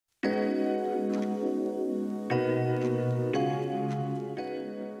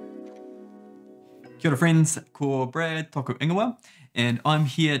Kia ora friends, ko Brad, toko ingoa, and I'm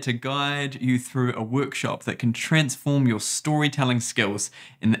here to guide you through a workshop that can transform your storytelling skills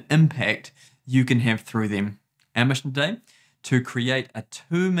and the impact you can have through them. Our mission today, to create a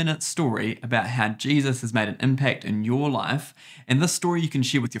 2-minute story about how Jesus has made an impact in your life, and this story you can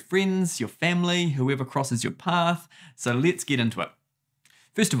share with your friends, your family, whoever crosses your path, so let's get into it.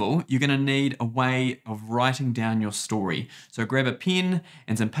 First of all, you're going to need a way of writing down your story. So grab a pen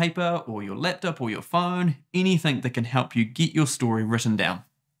and some paper or your laptop or your phone, anything that can help you get your story written down.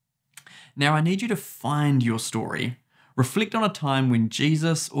 Now I need you to find your story. Reflect on a time when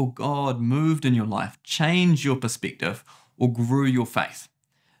Jesus or God moved in your life, changed your perspective, or grew your faith.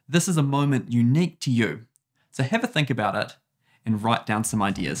 This is a moment unique to you. So have a think about it and write down some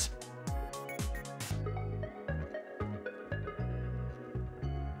ideas.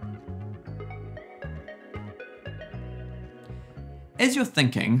 As you're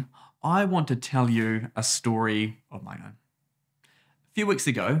thinking, I want to tell you a story of my own. A few weeks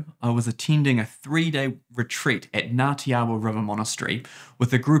ago, I was attending a 3-day retreat at Ngāti River Monastery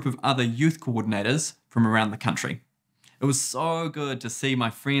with a group of other youth coordinators from around the country. It was so good to see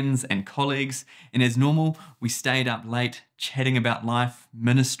my friends and colleagues, and as normal, we stayed up late chatting about life,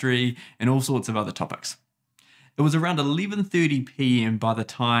 ministry, and all sorts of other topics. It was around 11:30 p.m. by the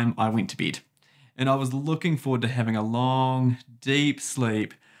time I went to bed, and I was looking forward to having a long, deep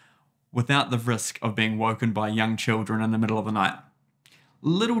sleep without the risk of being woken by young children in the middle of the night.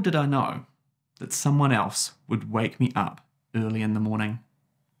 Little did I know that someone else would wake me up early in the morning.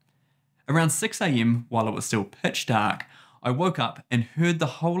 Around 6 a.m, while it was still pitch dark, I woke up and heard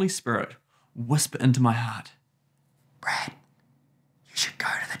the Holy Spirit whisper into my heart, "Brad, you should go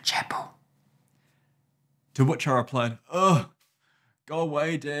to the chapel." To which I replied, "Oh, go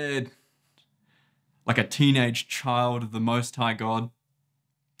away, Dad." Like a teenage child of the Most High God.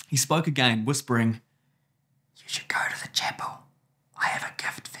 He spoke again, whispering, "You should go to the chapel. I have a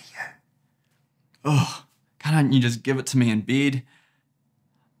gift for you." "Oh, can't you just give it to me in bed?"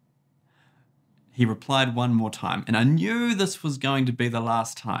 He replied one more time, and I knew this was going to be the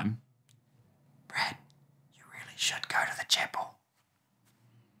last time. "Brad, you really should go to the chapel."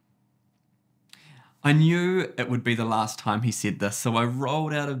 I knew it would be the last time he said this, so I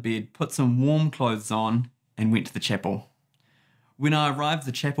rolled out of bed, put some warm clothes on, and went to the chapel. When I arrived,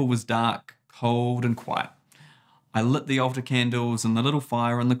 the chapel was dark, cold, and quiet. I lit the altar candles and the little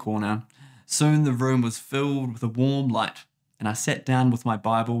fire in the corner. Soon the room was filled with a warm light, and I sat down with my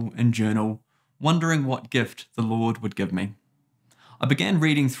Bible and journal, wondering what gift the Lord would give me. I began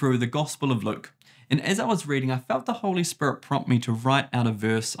reading through the Gospel of Luke, and as I was reading, I felt the Holy Spirit prompt me to write out a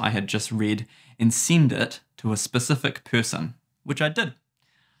verse I had just read and send it to a specific person, which I did.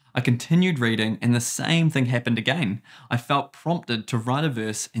 I continued reading, and the same thing happened again. I felt prompted to write a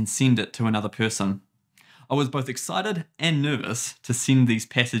verse and send it to another person. I was both excited and nervous to send these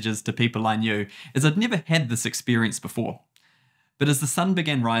passages to people I knew, as I'd never had this experience before. But as the sun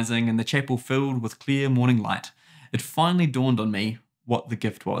began rising and the chapel filled with clear morning light, it finally dawned on me what the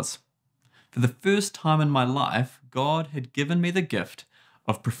gift was. For the first time in my life, God had given me the gift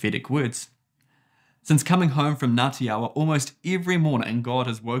of prophetic words. Since coming home from Ngāti Awa, almost every morning God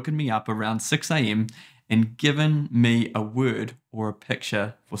has woken me up around 6 a.m. and given me a word or a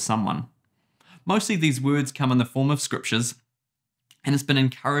picture for someone. Mostly these words come in the form of scriptures, and it's been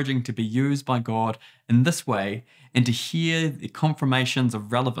encouraging to be used by God in this way and to hear the confirmations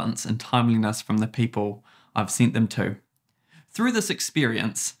of relevance and timeliness from the people I've sent them to. Through this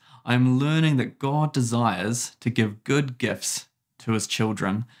experience, I'm learning that God desires to give good gifts to his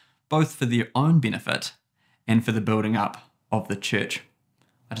children, both for their own benefit and for the building up of the church.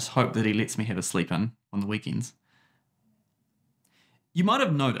 I just hope that he lets me have a sleep in on the weekends. You might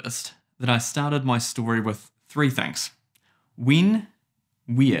have noticed that I started my story with 3 things: when,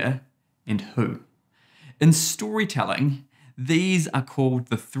 where, and who. In storytelling, these are called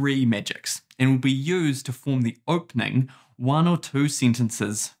the 3 magics and will be used to form the opening 1 or 2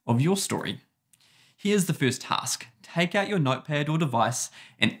 sentences of your story. Here's the first task. Take out your notepad or device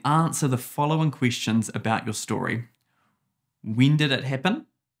and answer the following questions about your story. When did it happen?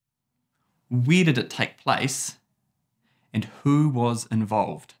 Where did it take place? And who was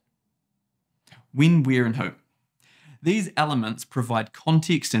involved? When, where, and who. These elements provide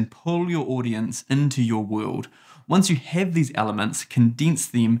context and pull your audience into your world. Once you have these elements, condense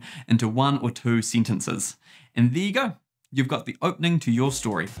them into 1 or 2 sentences. And there you go. You've got the opening to your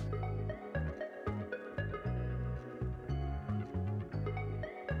story.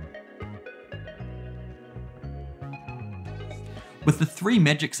 With the 3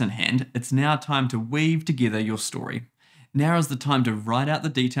 magics in hand, it's now time to weave together your story. Now is the time to write out the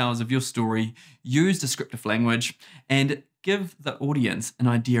details of your story, use descriptive language, and give the audience an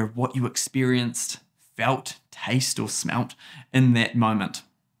idea of what you experienced, felt, taste, or smelt in that moment.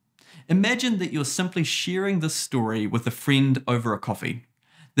 Imagine that you're simply sharing this story with a friend over a coffee.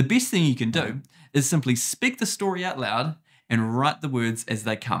 The best thing you can do is simply speak the story out loud and write the words as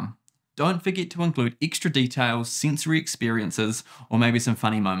they come. Don't forget to include extra details, sensory experiences, or maybe some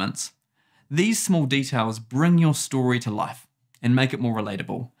funny moments. These small details bring your story to life and make it more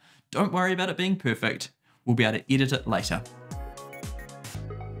relatable. Don't worry about it being perfect. We'll be able to edit it later.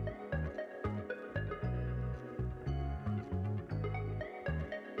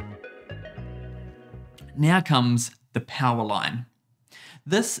 Now comes the power line.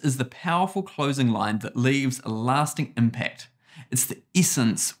 This is the powerful closing line that leaves a lasting impact. It's the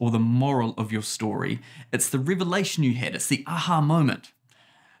essence or the moral of your story. It's the revelation you had. It's the aha moment.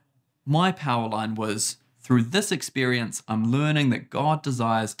 My power line was, through this experience, I'm learning that God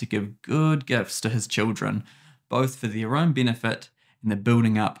desires to give good gifts to his children, both for their own benefit and the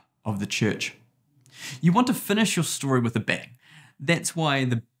building up of the church. You want to finish your story with a bang. That's why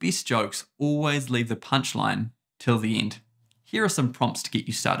the best jokes always leave the punchline till the end. Here are some prompts to get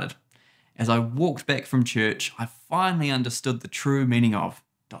you started. As I walked back from church, I finally understood the true meaning of ...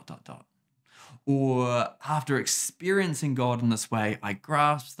 Or after experiencing God in this way, I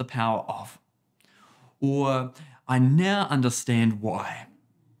grasped the power of. Or I now understand why.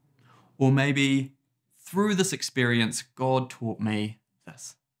 Or maybe through this experience, God taught me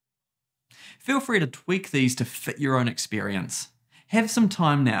this. Feel free to tweak these to fit your own experience. Have some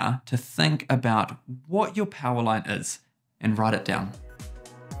time now to think about what your power line is and write it down.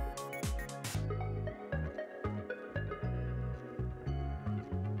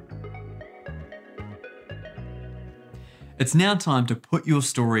 It's now time to put your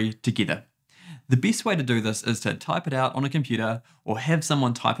story together. The best way to do this is to type it out on a computer or have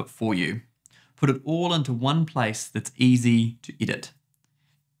someone type it for you. Put it all into one place that's easy to edit.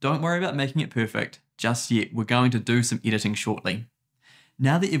 Don't worry about making it perfect just yet. We're going to do some editing shortly.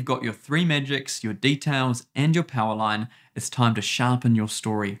 Now that you've got your three magics, your details, and your power line, it's time to sharpen your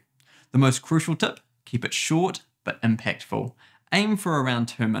story. The most crucial tip, keep it short but impactful. Aim for around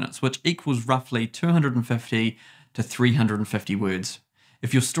 2 minutes, which equals roughly 250 to 350 words.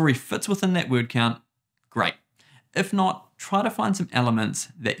 If your story fits within that word count, great. If not, try to find some elements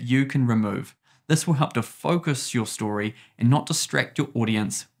that you can remove. This will help to focus your story and not distract your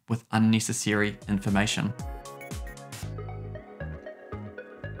audience with unnecessary information.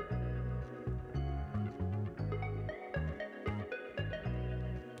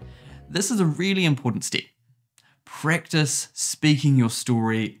 This is a really important step. Practice speaking your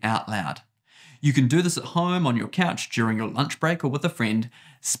story out loud. You can do this at home, on your couch, during your lunch break, or with a friend.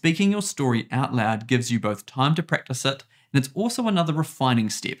 Speaking your story out loud gives you both time to practice it, and it's also another refining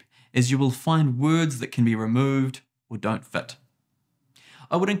step, as you will find words that can be removed or don't fit.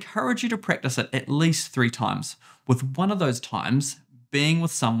 I would encourage you to practice it at least 3 times, with one of those times being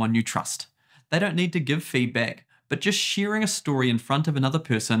with someone you trust. They don't need to give feedback, but just sharing a story in front of another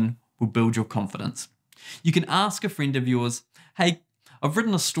person will build your confidence. You can ask a friend of yours, hey, I've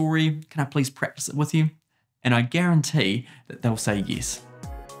written a story, can I please practice it with you? And I guarantee that they'll say yes.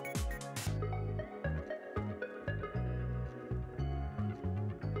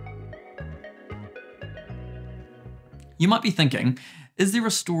 You might be thinking, is there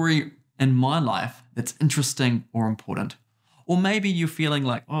a story in my life that's interesting or important? Or maybe you're feeling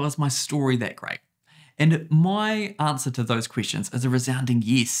like, oh, is my story that great? And my answer to those questions is a resounding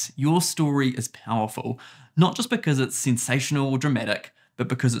yes. Your story is powerful, not just because it's sensational or dramatic, but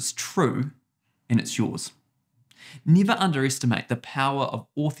because it's true and it's yours. Never underestimate the power of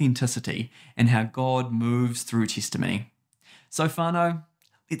authenticity and how God moves through testimony. So whānau,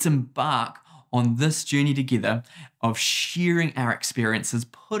 let's embark on this journey together of sharing our experiences,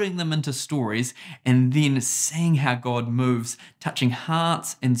 putting them into stories, and then seeing how God moves, touching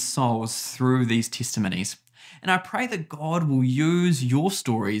hearts and souls through these testimonies. And I pray that God will use your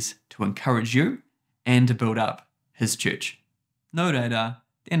stories to encourage you and to build up his church. Nō reira,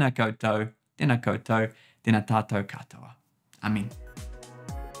 tēnā koutou, tēnā tātou katoa. Amen.